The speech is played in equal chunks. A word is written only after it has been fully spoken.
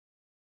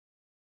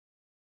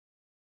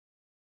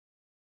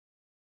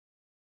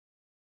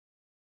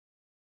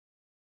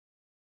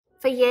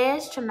For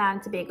years, Trinidad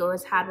and Tobago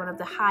has had one of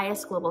the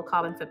highest global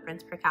carbon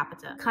footprints per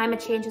capita. Climate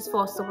change has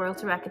forced the world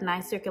to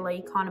recognize circular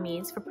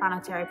economies for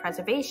planetary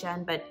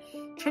preservation, but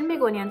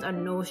Trinbagonians are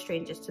no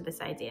strangers to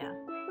this idea.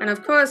 And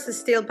of course, the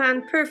steel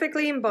pan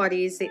perfectly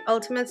embodies the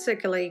ultimate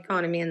circular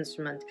economy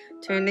instrument,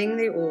 turning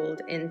the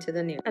old into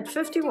the new. At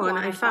 51,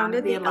 I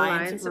founded the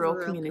Alliance of Rural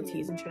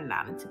Communities in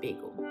Trinidad and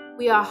Tobago.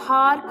 We are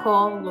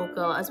hardcore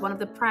local as one of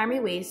the primary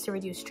ways to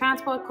reduce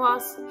transport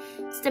costs,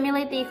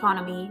 stimulate the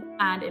economy,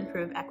 and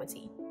improve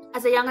equity.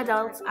 As a young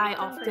adult, I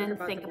often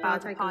think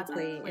about the part I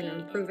play in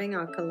improving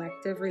our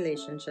collective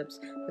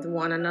relationships with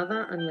one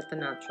another and with the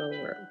natural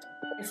world.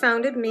 I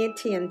founded M.A.D.E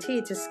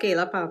TNT to scale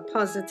up our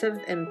positive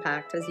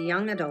impact as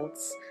young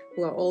adults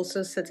who are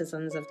also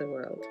citizens of the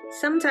world.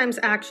 Sometimes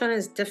action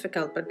is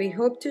difficult, but we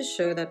hope to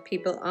show that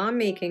people are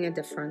making a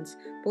difference,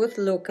 both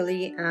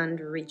locally and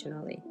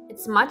regionally.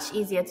 It's much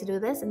easier to do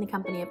this in the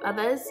company of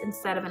others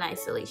instead of in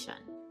isolation.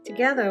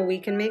 Together, we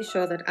can make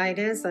sure that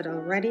ideas that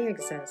already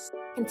exist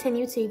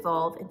continue to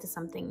evolve into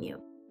something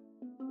new.